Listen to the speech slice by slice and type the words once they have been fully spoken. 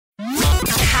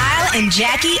and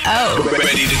Jackie O.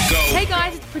 Ready to go. Hey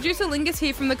guys, it's producer Lingus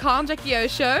here from the Kyle and Jackie O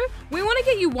Show. We want to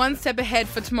get you one step ahead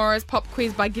for tomorrow's pop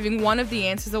quiz by giving one of the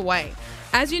answers away.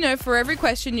 As you know, for every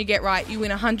question you get right, you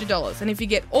win $100. And if you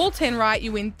get all 10 right,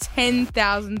 you win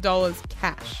 $10,000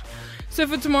 cash. So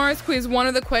for tomorrow's quiz, one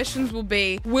of the questions will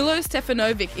be, Willow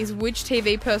Stefanovic is which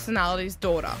TV personality's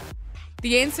daughter?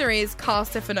 The answer is Carl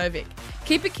Stefanovic.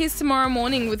 Keep it kiss tomorrow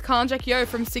morning with Kyle and Jackie O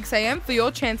from 6 a.m. for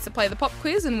your chance to play the pop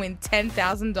quiz and win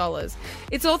 $10,000.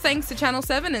 It's all thanks to Channel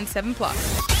 7 and 7 Plus.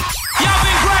 Y'all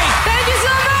been great. Thank you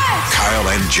so much! Kyle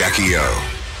and Jackie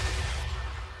O.